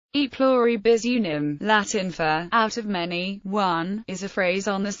Pluribus unum, Latin for out of many, one, is a phrase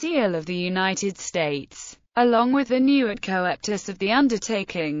on the seal of the United States, along with the Annuit cœptis of the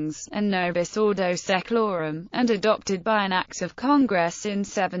Undertakings, and Novus ordo seclorum, and adopted by an act of Congress in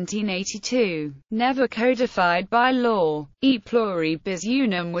 1782. Never codified by law, pluribus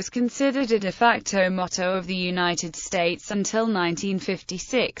unum was considered a de facto motto of the United States until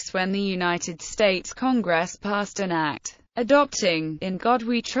 1956, when the United States Congress passed an act adopting "In God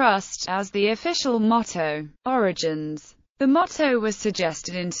We Trust" as the official motto. Origins. The motto was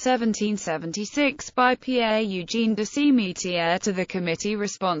suggested in 1776 by Pierre-Eugène de Simitière to the committee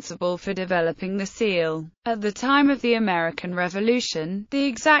responsible for developing the seal. At the time of the American Revolution, the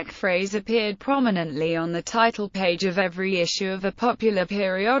exact phrase appeared prominently on the title page of every issue of a popular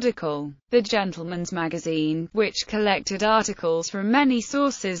periodical, The Gentleman's Magazine, which collected articles from many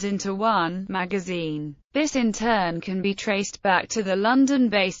sources into one magazine. This in turn can be traced back to the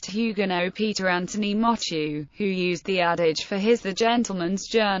London-based Huguenot Peter Anthony Motteux, who used the adage for his The Gentleman's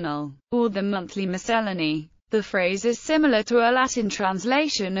Journal, or the Monthly Miscellany. The phrase is similar to a Latin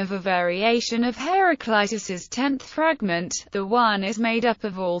translation of a variation of Heraclitus's 10th fragment, "The One is made up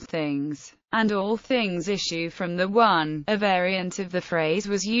of all things, and all things issue from the One." A variant of the phrase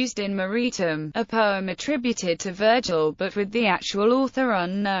was used in Maritum, a poem attributed to Virgil but with the actual author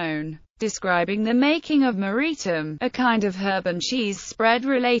unknown, describing the making of maritum, a kind of herb and cheese spread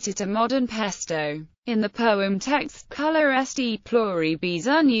related to modern pesto. In the poem text, color est pluribus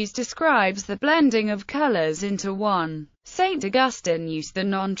unus describes the blending of colors into one. St. Augustine used the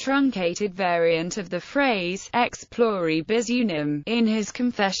non-truncated variant of the phrase, ex pluribus unum, in his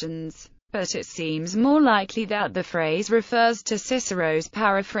Confessions. But it seems more likely that the phrase refers to Cicero's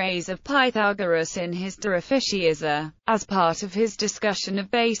paraphrase of Pythagoras in his De Officiosa, as part of his discussion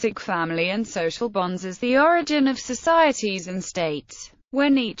of basic family and social bonds as the origin of societies and states.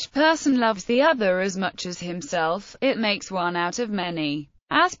 When each person loves the other as much as himself, it makes one out of many.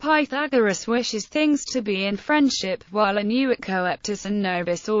 As Pythagoras wishes things to be in friendship, while Annuit cœptis and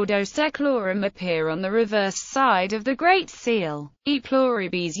Novus ordo seclorum appear on the reverse side of the Great Seal.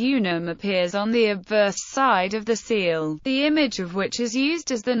 Pluribus unum appears on the obverse side of the seal, the image of which is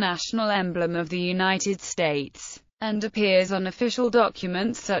used as the national emblem of the United States, and appears on official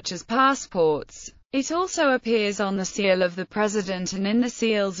documents such as passports. It also appears on the seal of the President and in the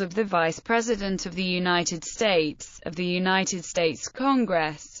seals of the Vice President of the United States, of the United States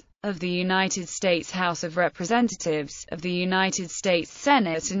Congress, of the United States House of Representatives, of the United States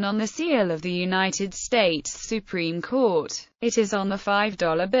Senate, and on the seal of the United States Supreme Court. It is on the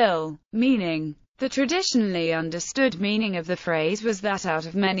 $5 bill. Meaning. The traditionally understood meaning of the phrase was that out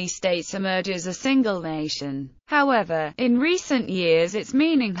of many states emerges a single nation. However, in recent years its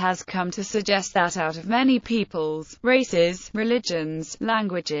meaning has come to suggest that out of many peoples, races, religions,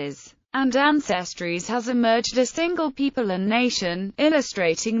 languages, and ancestries has emerged a single people and nation,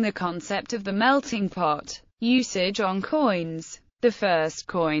 illustrating the concept of the melting pot. Usage on coins. The first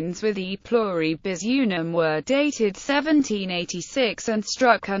coins with pluribus unum were dated 1786 and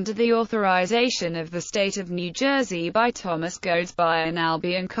struck under the authorization of the state of New Jersey by Thomas Godesby and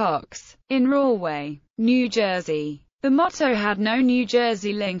Albion Cox, in Rahway, New Jersey. The motto had no New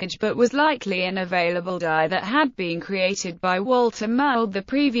Jersey linkage but was likely an available die that had been created by Walter Mould the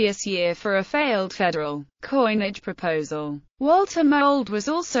previous year for a failed federal coinage proposal. Walter Mould was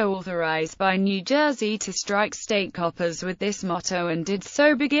also authorized by New Jersey to strike state coppers with this motto and did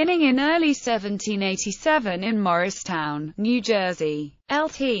so beginning in early 1787 in Morristown, New Jersey.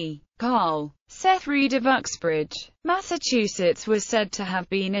 Lt. Col. Seth Reed of Uxbridge, Massachusetts was said to have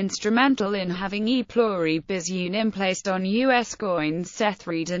been instrumental in having pluribus unum placed on U.S. coins. Seth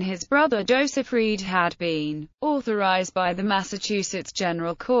Reed and his brother Joseph Reed had been authorized by the Massachusetts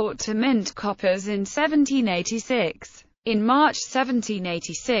General Court to mint coppers in 1786. In March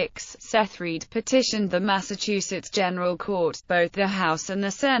 1786, Seth Reed petitioned the Massachusetts General Court, both the House and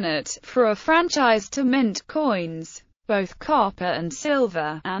the Senate, for a franchise to mint coins, both copper and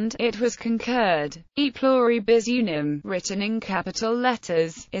silver, and it was concurred. Pluribus unum, written in capital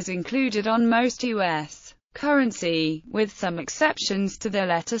letters, is included on most U.S. currency, with some exceptions to the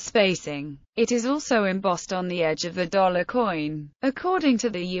letter spacing. It is also embossed on the edge of the dollar coin. According to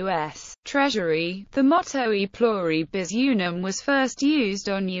the U.S. Treasury, the motto pluribus unum was first used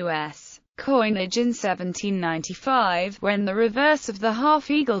on U.S. coinage in 1795, when the reverse of the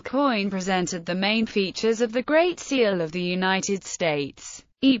half-eagle coin presented the main features of the Great Seal of the United States.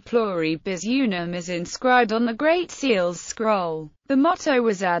 Pluribus unum is inscribed on the Great Seal's scroll. The motto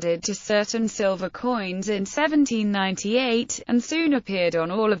was added to certain silver coins in 1798, and soon appeared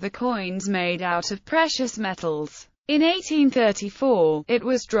on all of the coins made out of precious metals. In 1834, it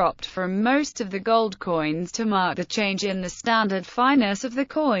was dropped from most of the gold coins to mark the change in the standard fineness of the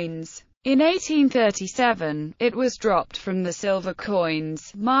coins. In 1837, it was dropped from the silver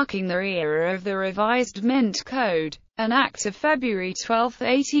coins, marking the era of the revised mint code. An act of February 12,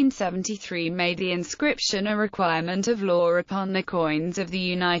 1873 made the inscription a requirement of law upon the coins of the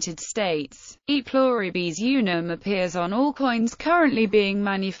United States. ʻpluribus unum appears on all coins currently being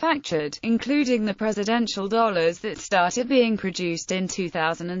manufactured, including the presidential dollars that started being produced in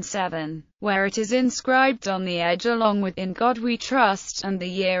 2007, where it is inscribed on the edge along with "In God We Trust" and the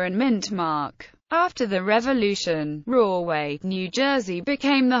year and mint mark. After the Revolution, Rahway, New Jersey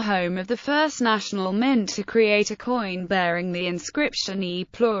became the home of the first national mint to create a coin bearing the inscription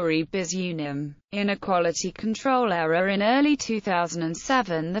ʻpluribus unum. In a quality control error in early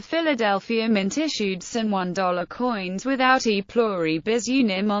 2007, the Philadelphia Mint issued some $1 coins without ʻpluribus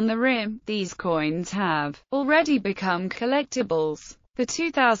unum on the rim. These coins have already become collectibles. The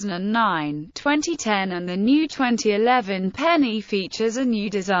 2009, 2010 and the new 2011 penny features a new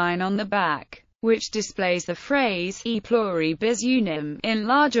design on the back, which displays the phrase ʻpluribus unum in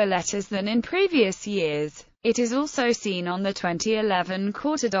larger letters than in previous years. It is also seen on the 2011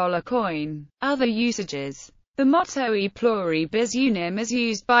 $quarter coin. Other usages. The motto ʻpluribus unum is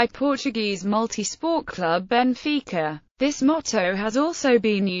used by Portuguese multi-sport club Benfica. This motto has also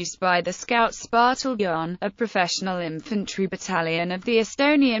been used by the Scouts Battalion, a professional infantry battalion of the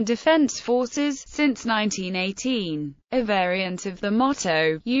Estonian Defence Forces, since 1918. A variant of the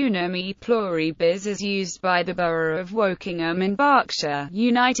motto, unum ʻpluribus, is used by the borough of Wokingham in Berkshire,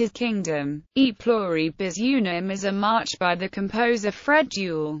 United Kingdom. ʻpluribus unum is a march by the composer Fred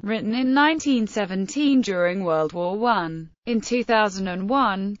Duell, written in 1917 during World War I. In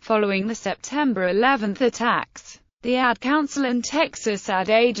 2001, following the September 11 attacks, the Ad Council and Texas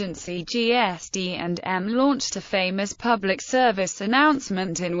Ad Agency (GSD&M) launched a famous public service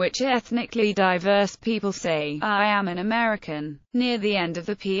announcement in which ethnically diverse people say, "I am an American." Near the end of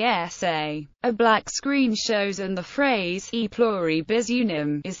the PSA, a black screen shows and the phrase ʻpluribus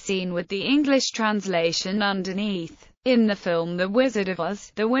unum is seen with the English translation underneath. In the film The Wizard of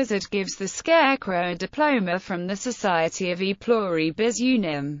Oz, the wizard gives the Scarecrow a diploma from the Society of ʻpluribus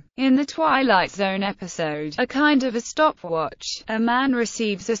unum. In the Twilight Zone episode, A Kind of a Stopwatch, a man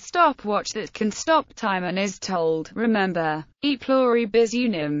receives a stopwatch that can stop time and is told, "Remember ʻpluribus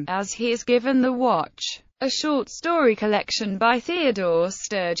unum," as he is given the watch. A short story collection by Theodore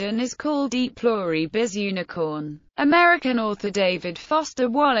Sturgeon is called ʻpluribus unicorn. American author David Foster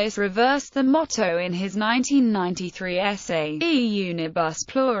Wallace reversed the motto in his 1993 essay, E Unibus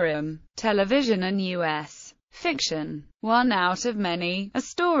Plurum. Television and U.S. fiction. One Out of Many, a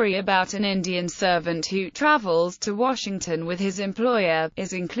story about an Indian servant who travels to Washington with his employer,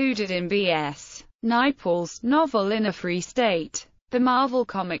 is included in B.S. Naipaul's novel In a Free State. The Marvel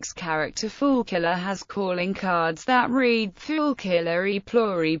Comics character Foolkiller has calling cards that read, "Foolkiller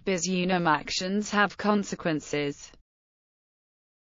ʻpluribus unum, actions have consequences."